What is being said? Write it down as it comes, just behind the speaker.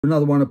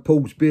Another one of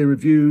Paul's beer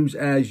reviews.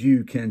 As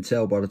you can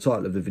tell by the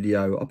title of the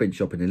video, I've been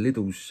shopping in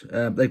Lidl's.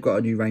 They've got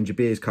a new range of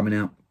beers coming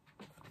out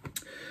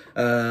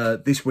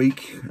this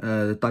week.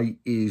 The date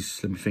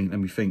is, let me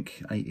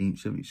think,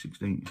 18th, 17th,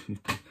 16th,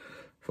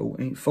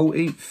 15th,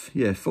 14th,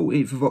 yeah,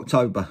 14th of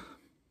October.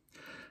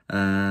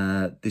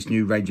 This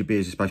new range of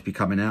beers is supposed to be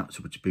coming out,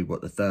 so which would be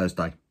what, the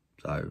Thursday.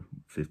 So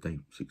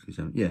 15th, 16th,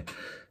 17th, yeah.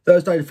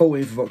 Thursday the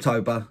 14th of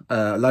October.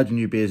 Loads of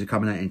new beers are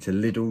coming out into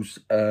Lidl's.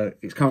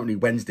 It's currently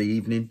Wednesday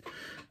evening.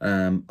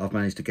 I've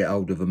managed to get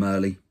hold of them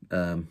early.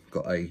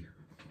 Got a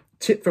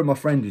tip from my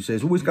friend who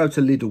says always go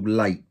to Lidl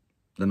late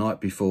the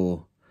night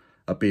before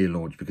a beer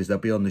launch, because they'll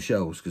be on the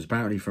shelves, because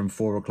apparently from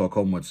 4 o'clock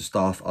onwards the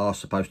staff are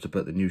supposed to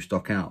put the new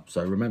stock out,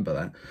 so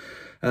remember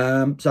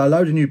that. So a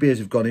load of new beers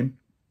have gone in.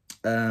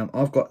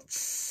 I've got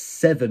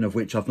 7 of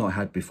which I've not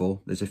had before.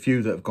 There's a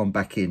few that have gone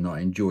back in that I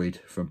enjoyed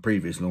from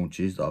previous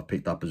launches that I've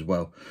picked up as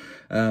well.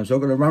 So I'm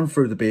going to run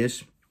through the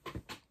beers,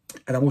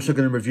 and I'm also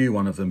going to review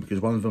one of them,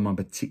 because one of them I'm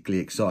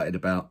particularly excited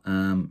about,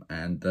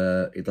 and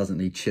it doesn't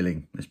need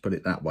chilling, let's put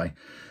it that way.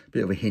 A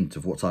bit of a hint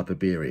of what type of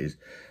beer it is.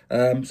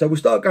 So we'll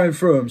start going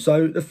through them.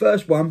 So the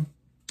first one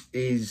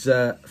is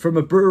from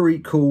a brewery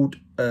called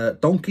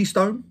Donkey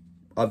Stone.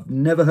 I've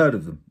never heard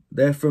of them.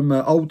 They're from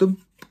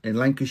Oldham in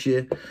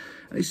Lancashire.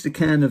 And this is a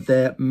can of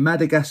their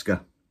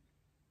Madagascar.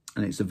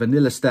 And it's a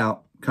vanilla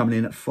stout coming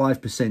in at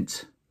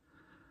 5%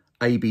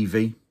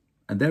 ABV.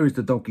 And there is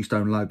the Donkey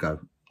Stone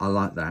logo. I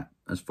like that.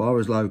 As far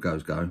as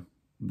logos go,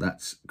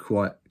 that's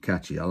quite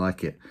catchy. I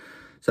like it.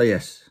 So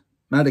yes,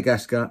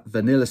 Madagascar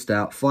vanilla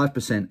stout,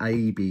 5%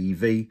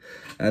 ABV,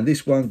 and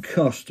this one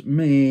cost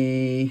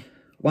me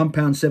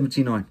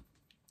 £1.79.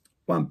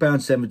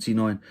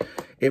 £1.79.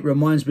 It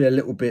reminds me a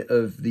little bit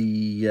of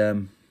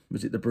the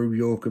was it the Brew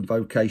York and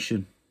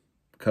Vocation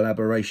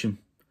collaboration,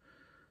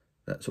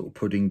 that sort of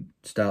pudding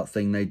stout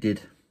thing they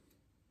did.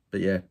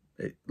 But yeah,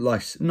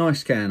 nice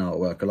can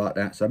artwork. I like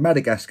that. So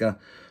Madagascar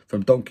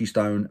from Donkey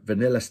Stone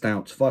vanilla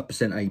stout, 5%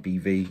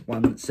 ABV,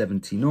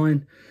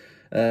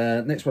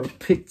 £1.79. Next one I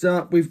picked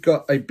up, we've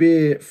got a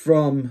beer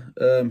from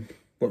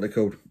what are they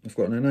called? I've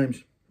forgotten their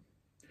names.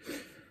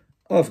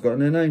 Oh, I've forgotten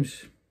their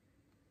names.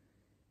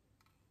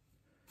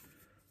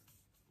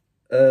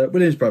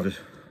 Williams Brothers.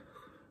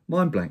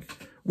 Mind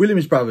blank.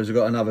 Williams Brothers have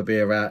got another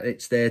beer out.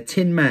 It's their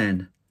Tin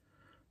Man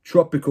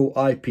Tropical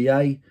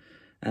IPA.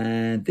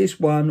 And this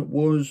one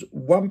was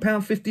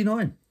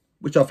 £1.59,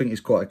 which I think is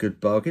quite a good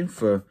bargain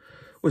for,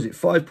 was it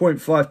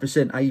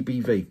 5.5%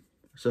 ABV?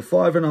 So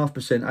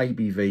 5.5%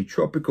 ABV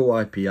Tropical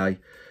IPA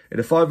in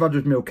a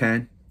 500ml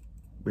can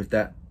with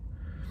that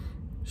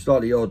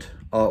slightly odd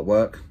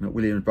artwork that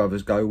Williams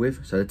Brothers go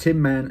with. So the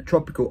Tin Man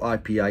Tropical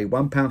IPA,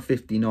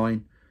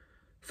 £1.59,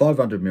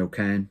 500ml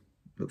can.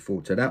 Look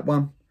forward to that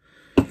one.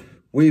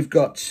 We've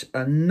got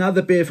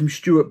another beer from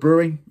Stout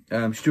Brewing.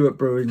 Stout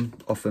Brewing,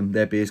 often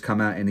their beers come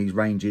out in these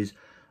ranges.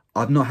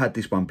 I've not had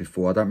this one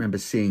before. I don't remember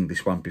seeing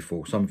this one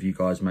before. Some of you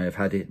guys may have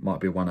had it. Might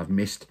be one I've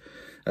missed.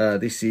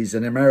 This is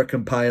an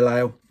American Pale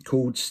Ale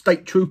called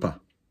State Trooper.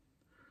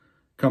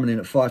 Coming in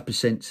at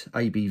 5%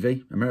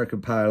 ABV.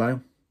 American Pale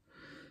Ale.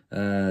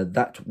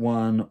 That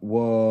one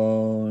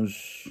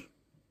was...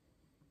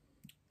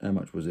 How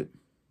much was it?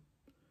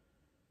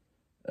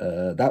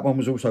 That one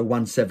was also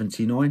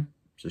 £1.79.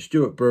 So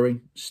Stout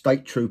Brewing,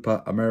 State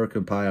Trooper,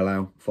 American Pale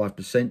Ale,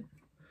 5%,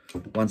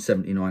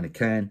 £1.79 a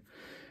can.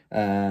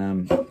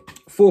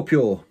 4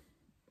 Pure,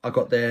 I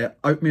got their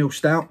Oatmeal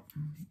Stout.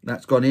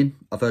 That's gone in.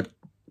 I've heard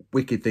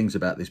wicked things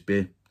about this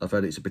beer. I've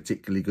heard it's a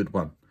particularly good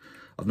one.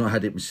 I've not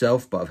had it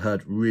myself, but I've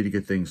heard really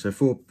good things. So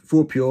 4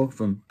 Pure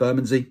from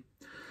Bermondsey,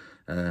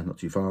 not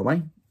too far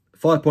away.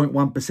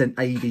 5.1%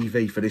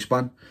 ABV for this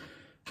one.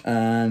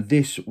 And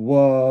this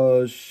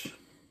was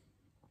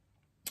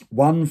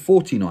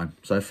 £1.49,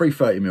 so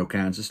 330ml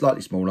cans, are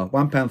slightly smaller.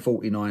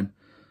 £1.49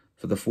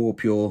 for the 4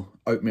 Pure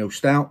Oatmeal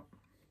Stout.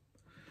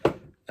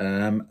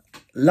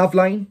 Love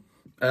Lane,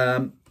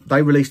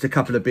 they released a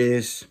couple of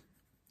beers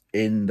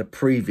in the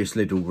previous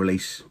Lidl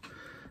release,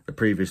 the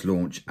previous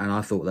launch, and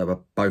I thought they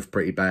were both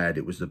pretty bad.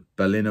 It was the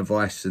Berliner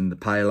Weiss and the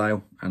Pale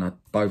Ale, and I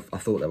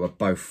thought they were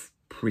both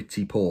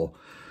pretty poor.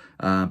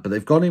 But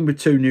they've gone in with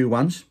 2 new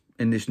ones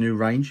in this new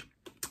range.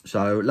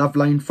 So Love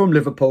Lane from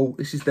Liverpool,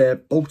 this is their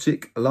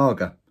Baltic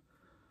Lager,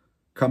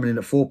 coming in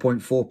at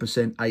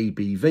 4.4%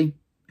 ABV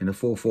in a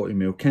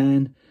 440ml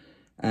can.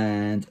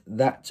 And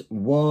that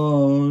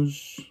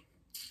was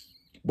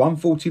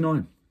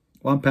 £1.49.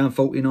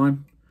 £1.49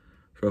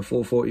 for a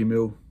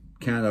 440ml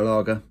can of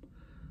lager.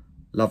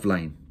 Love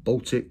Lane,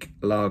 Baltic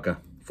Lager,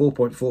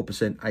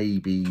 4.4%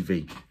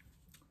 ABV.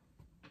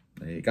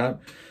 There you go.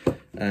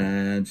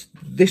 And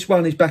this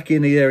one is back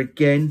in here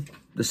again.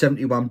 The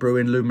 71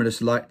 Brewing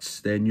Luminous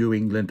Lights, their New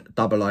England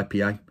Double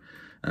IPA.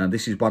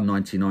 This is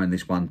 £1.99,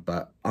 this one,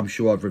 but I'm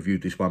sure I've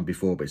reviewed this one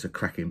before, but it's a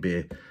cracking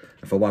beer.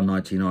 And for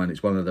 £1.99,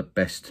 it's one of the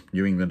best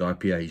New England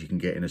IPAs you can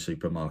get in a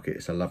supermarket.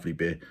 It's a lovely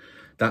beer.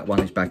 That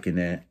one is back in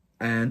there.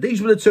 And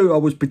these were the 2 I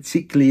was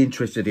particularly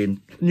interested in.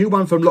 New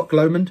one from Loch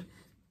Lomond.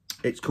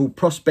 It's called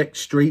Prospect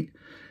Street.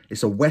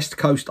 It's a West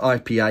Coast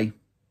IPA.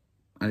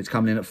 and it's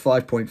coming in at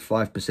 5.5%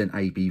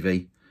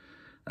 ABV.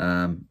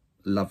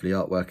 Lovely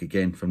artwork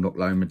again from Loch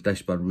Lomond.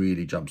 This one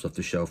really jumps off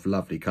the shelf.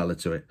 Lovely colour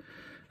to it.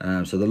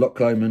 So the Loch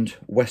Lomond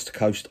West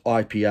Coast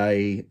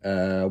IPA,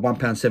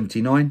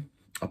 £1.79.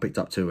 I picked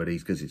up 2 of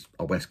these because it's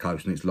a West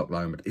Coast and it's Loch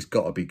Lomond. It's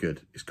got to be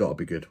good. It's got to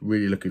be good.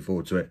 Really looking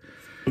forward to it.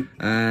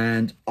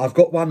 And I've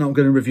got one I'm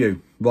going to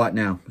review right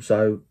now.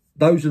 So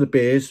those are the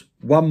beers.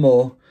 One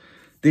more.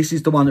 This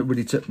is the one that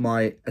really took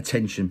my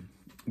attention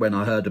when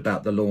I heard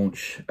about the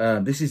launch.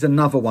 This is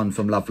another one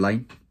from Love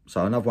Lane.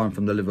 So another one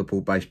from the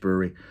Liverpool-based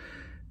brewery.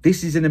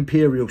 This is an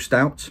Imperial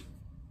Stout.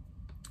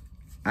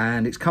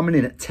 And it's coming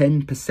in at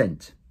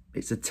 10%.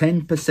 It's a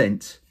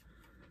 10%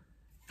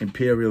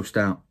 Imperial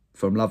Stout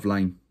from Love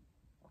Lane.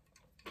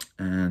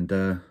 And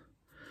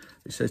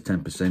it says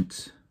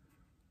 10%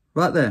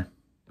 right there.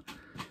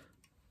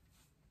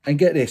 And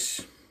get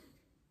this,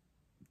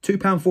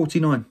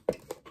 £2.49.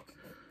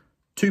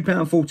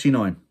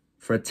 £2.49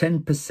 for a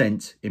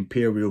 10%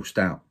 Imperial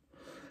Stout.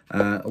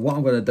 What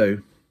I'm going to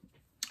do,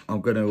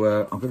 I'm going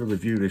to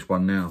review this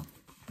one now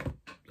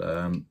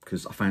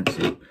because I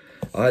fancy it.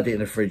 I had it in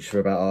the fridge for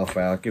about half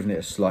hour, giving it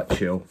a slight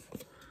chill.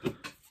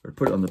 I'll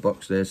put it on the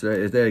box there. So there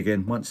it is there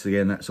again. Once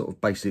again, that sort of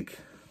basic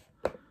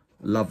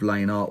Love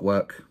Lane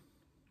artwork.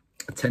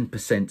 A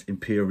 10%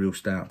 Imperial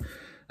Stout.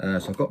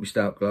 So I've got my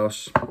stout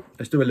glass.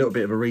 Let's do a little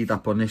bit of a read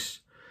up on this.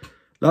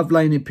 Love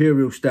Lane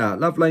Imperial Stout.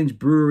 Love Lane's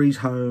brewery's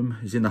home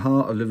is in the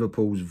heart of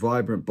Liverpool's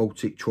vibrant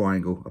Baltic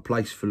Triangle, a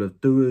place full of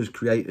doers,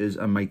 creators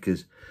and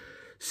makers.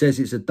 Says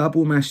it's a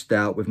double mash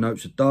stout with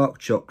notes of dark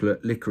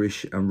chocolate,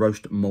 licorice and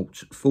roast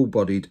malt,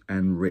 full-bodied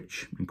and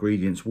rich.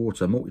 Ingredients: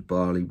 water, malted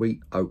barley,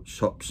 wheat, oats,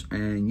 hops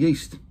and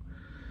yeast.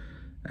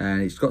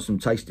 And it's got some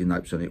tasting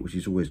notes on it, which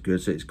is always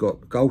good. So it's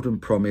got Golden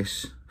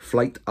Promise,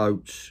 flaked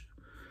oats,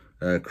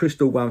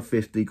 Crystal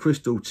 150,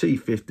 Crystal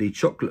T50,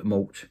 chocolate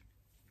malt,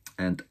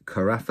 and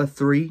Carafa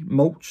 3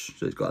 malts.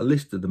 So it's got a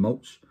list of the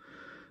malts.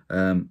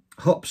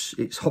 Hops,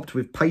 it's hopped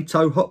with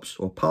Pato hops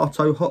or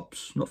Parto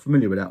hops. Not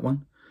familiar with that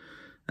one.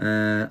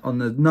 On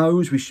the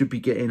nose, we should be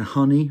getting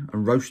honey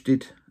and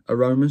roasted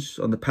aromas.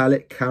 On the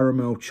palate,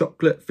 caramel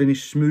chocolate,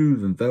 finish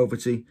smooth and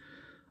velvety.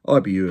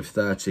 IBU of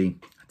 30,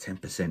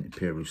 10%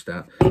 Imperial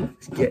Stout.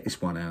 Let's get this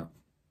one out.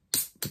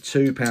 For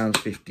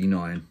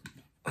 £2.59.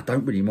 I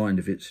don't really mind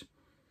if it's...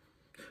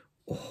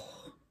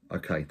 Oh,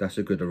 okay, that's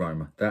a good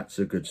aroma. That's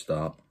a good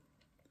start.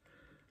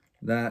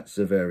 That's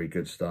a very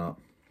good start.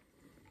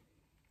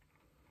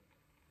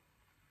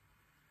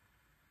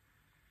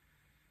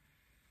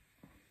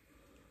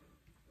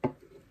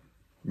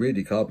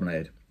 Really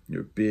carbonated.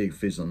 You're a big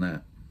fizz on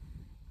that.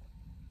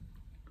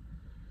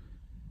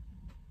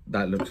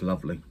 That looks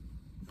lovely.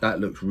 That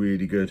looks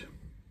really good.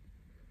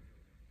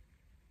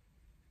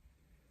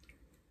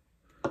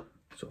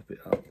 Top it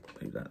up.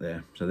 Leave that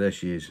there. So there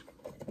she is.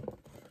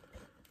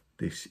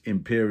 This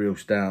Imperial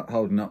Stout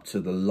holding up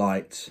to the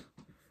light.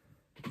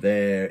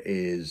 There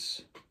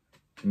is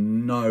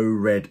no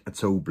red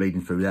at all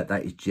bleeding through that.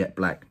 That is jet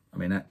black. I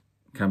mean, that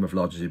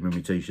camouflages it with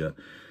my t-shirt.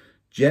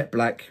 Jet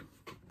black,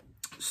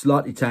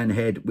 slightly tan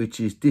head, which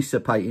is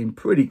dissipating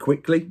pretty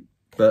quickly,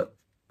 but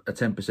a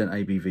 10%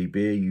 ABV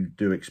beer, you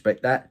do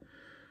expect that.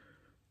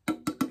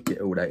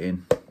 Get all that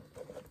in.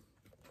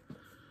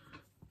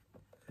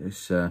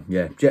 It's,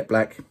 yeah, jet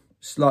black,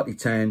 slightly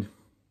tanned,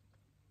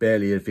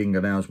 barely a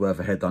fingernail's worth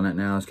of head on it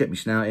now. Let's get me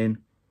snout in.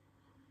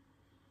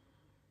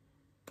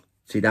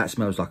 See, that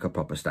smells like a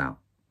proper stout.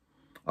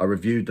 I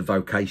reviewed the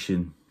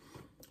Vocation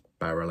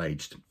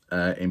barrel-aged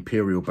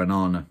Imperial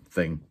Banana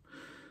thing,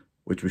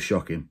 which was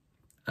shocking.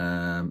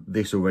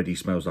 This already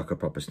smells like a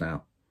proper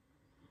stout.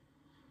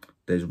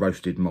 There's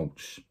roasted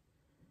malts.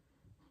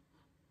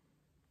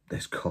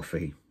 There's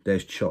coffee.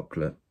 There's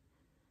chocolate.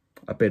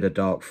 A bit of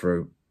dark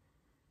fruit.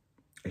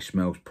 It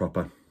smells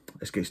proper.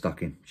 Let's get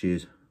stuck in.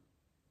 Cheers.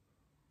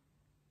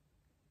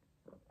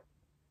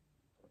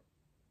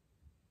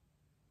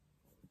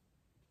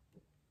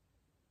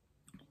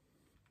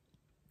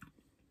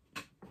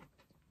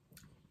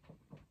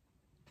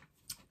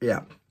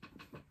 Yeah.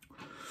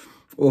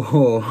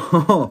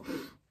 Oh,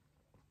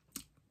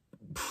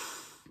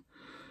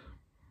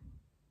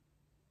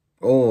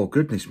 oh,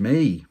 goodness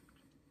me.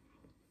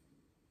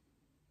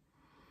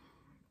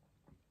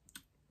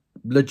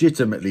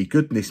 Legitimately,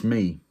 goodness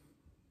me.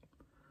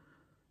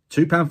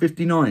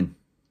 £2.59.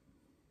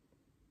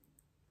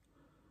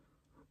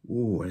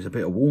 Oh, there's a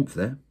bit of warmth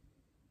there.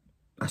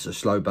 That's a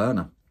slow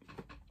burner.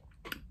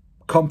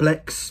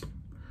 Complex,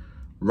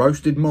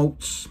 roasted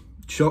malts,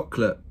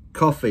 chocolate,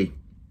 coffee,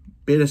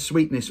 bit of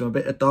sweetness from a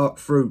bit of dark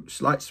fruit,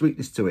 slight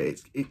sweetness to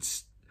it.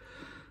 It's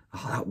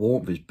oh, that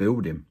warmth is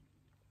building.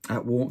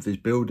 That warmth is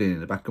building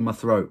in the back of my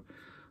throat.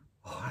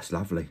 Oh, that's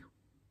lovely.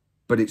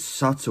 But it's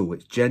subtle,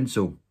 it's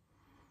gentle.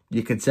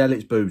 You can tell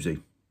it's boozy.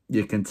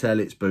 You can tell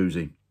it's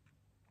boozy.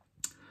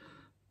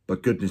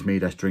 But goodness me,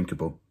 that's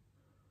drinkable.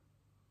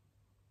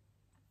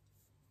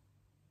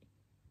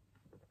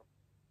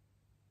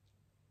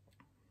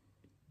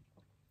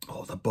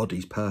 Oh, the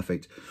body's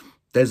perfect.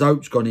 There's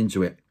oats gone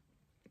into it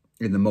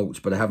in the malts,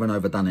 but I haven't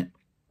overdone it.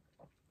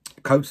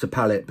 Coats the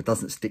palate, but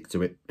doesn't stick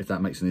to it, if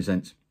that makes any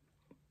sense.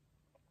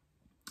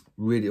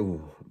 Really,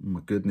 oh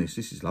my goodness,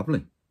 this is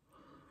lovely.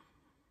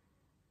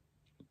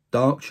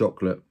 Dark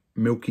chocolate,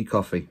 milky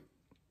coffee.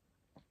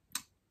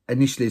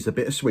 Initially, it's a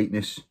bit of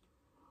sweetness.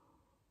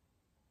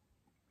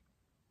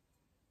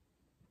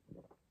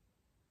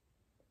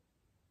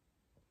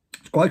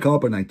 It's quite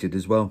carbonated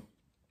as well.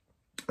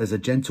 There's a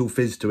gentle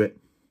fizz to it.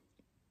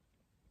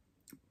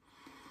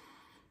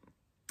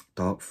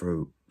 Dark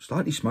fruit,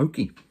 slightly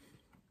smoky.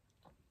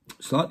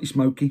 Slightly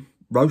smoky.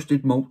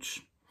 Roasted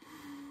malts.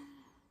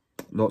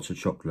 Lots of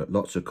chocolate,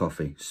 lots of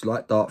coffee.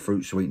 Slight dark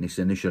fruit sweetness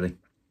initially.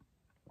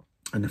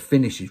 And the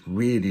finish is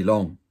really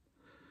long.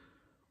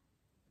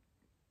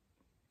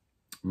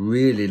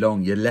 Really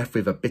long. You're left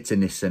with a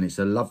bitterness, and it's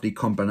a lovely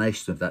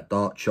combination of that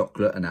dark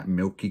chocolate and that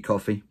milky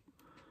coffee.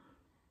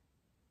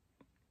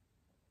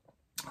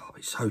 Oh,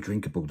 it's so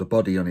drinkable. The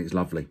body on it is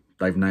lovely.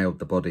 They've nailed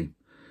the body.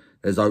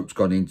 There's oats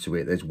gone into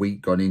it. There's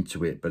wheat gone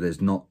into it, but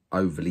there's not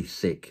overly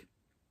thick.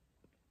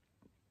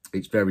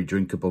 It's very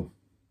drinkable.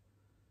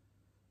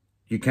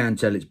 You can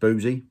tell it's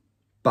boozy,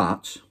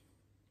 but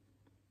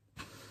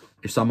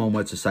if someone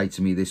were to say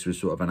to me this was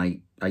sort of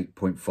an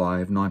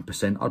 8.5,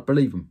 9%, I'd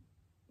believe them.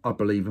 I'd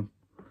believe them.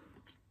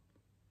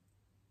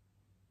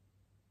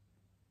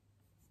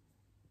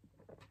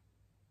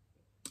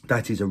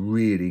 That is a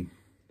really,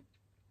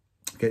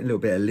 getting a little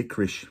bit of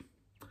licorice.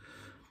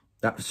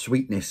 That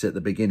sweetness at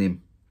the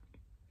beginning,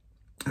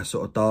 a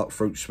sort of dark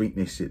fruit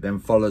sweetness, it then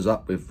follows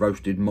up with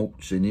roasted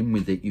malts, and in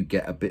with it you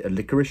get a bit of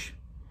licorice.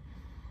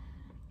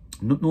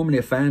 I'm not normally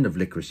a fan of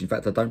licorice. In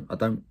fact, I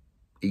don't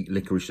eat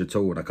licorice at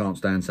all, and I can't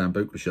stand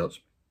sambuca shots.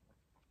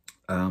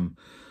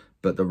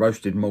 But the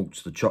roasted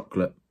malts, the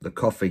chocolate, the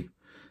coffee,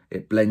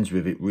 it blends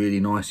with it really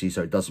nicely,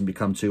 so it doesn't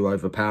become too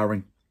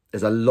overpowering.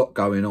 There's a lot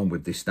going on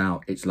with this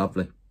stout. It's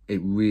lovely.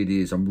 It really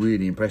is. I'm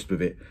really impressed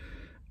with it.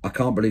 I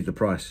can't believe the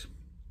price.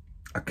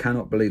 I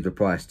cannot believe the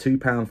price.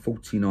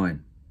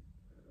 £2.49.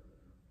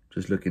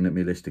 Just looking at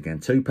my list again.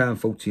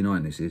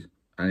 £2.49 this is.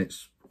 And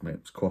it's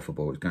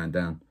quaffable. It's going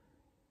down.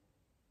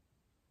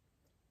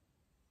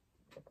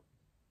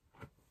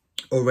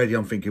 Already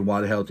I'm thinking, why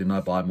the hell didn't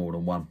I buy more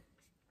than one?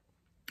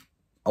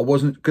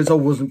 Because I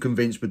wasn't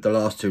convinced with the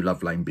last two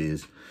Love Lane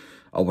beers.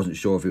 I wasn't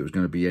sure if it was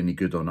going to be any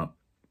good or not.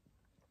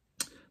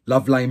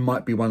 Love Lane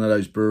might be one of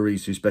those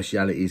breweries whose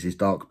speciality is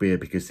dark beer,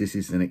 because this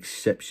is an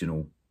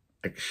exceptional,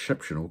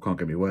 can't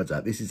get my words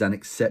out. This is an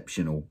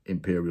exceptional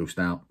Imperial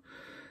Stout.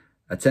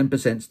 A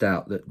 10%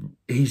 stout that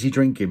easy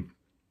drinking.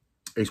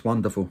 It's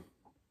wonderful.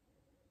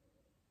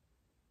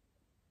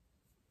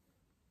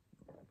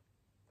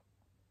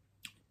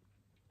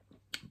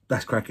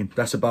 That's cracking.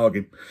 That's a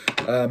bargain.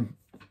 I'm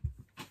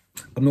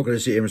not going to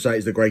sit here and say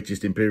it's the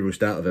greatest Imperial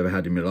Stout I've ever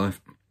had in my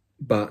life,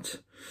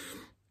 but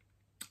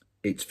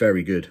it's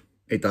very good.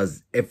 It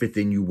does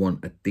everything you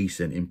want a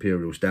decent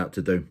Imperial Stout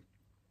to do.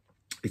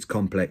 It's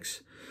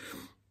complex.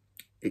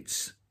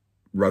 It's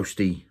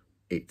roasty.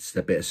 It's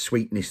a bit of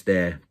sweetness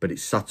there, but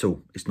it's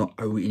subtle. It's not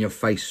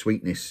in-your-face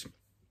sweetness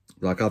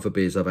like other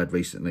beers I've had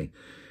recently.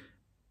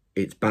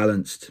 It's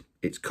balanced.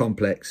 It's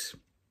complex.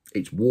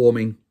 It's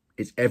warming.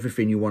 It's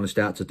everything you want a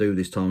stout to do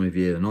this time of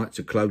year. The nights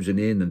are closing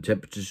in and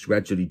temperatures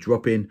gradually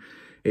dropping.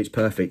 It's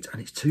perfect.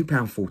 And it's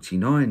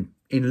 £2.49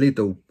 in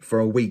Lidl for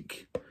a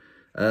week.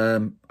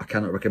 I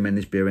cannot recommend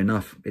this beer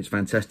enough. It's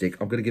fantastic.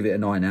 I'm going to give it a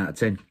 9 out of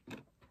 10.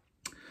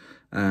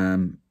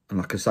 And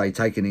like I say,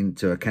 taking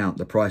into account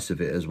the price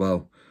of it as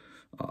well,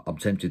 I'm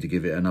tempted to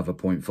give it another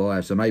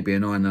 0.5. So maybe a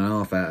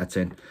 9.5 out of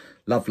 10.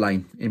 Love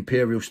Lane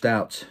Imperial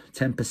Stout,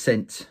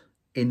 10%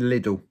 in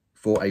Lidl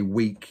for a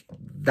week.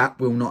 That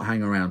will not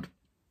hang around.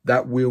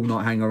 That will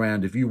not hang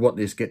around. If you want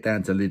this, get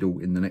down to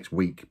Lidl in the next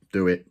week.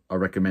 Do it. I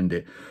recommend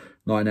it.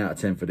 9 out of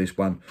 10 for this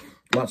one.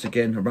 Once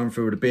again, I run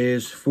through the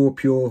beers. 4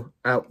 Pure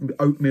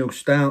Oatmeal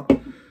Stout.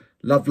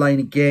 Love Lane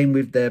again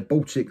with their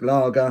Baltic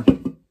Lager.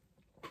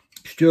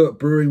 Stewart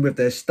Brewing with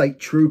their State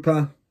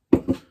Trooper.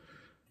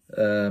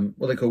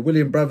 What they call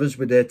William Brothers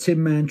with their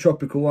Tin Man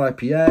Tropical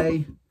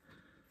IPA.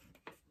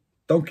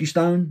 Donkey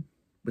Stone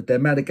with their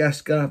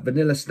Madagascar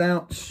Vanilla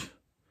Stouts.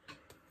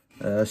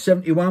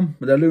 71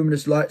 with their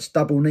Luminous Lights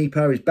Double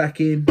Nipo is back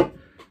in.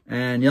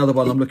 And the other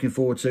one I'm looking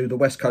forward to, the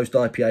West Coast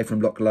IPA from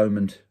Loch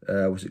Lomond.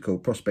 What's it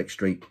called? Prospect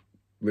Street.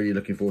 Really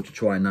looking forward to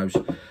trying those.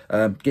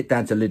 Get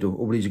down to Lidl.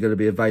 All these are going to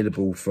be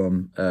available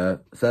from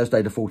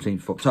Thursday the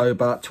 14th of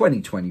October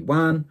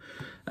 2021.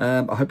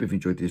 I hope you've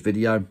enjoyed this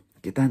video.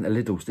 Get down to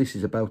Lidl's. This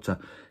is a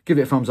belter. Give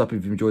it a thumbs up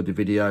if you've enjoyed the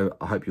video.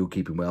 I hope you're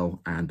keeping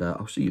well, and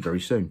I'll see you very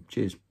soon.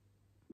 Cheers.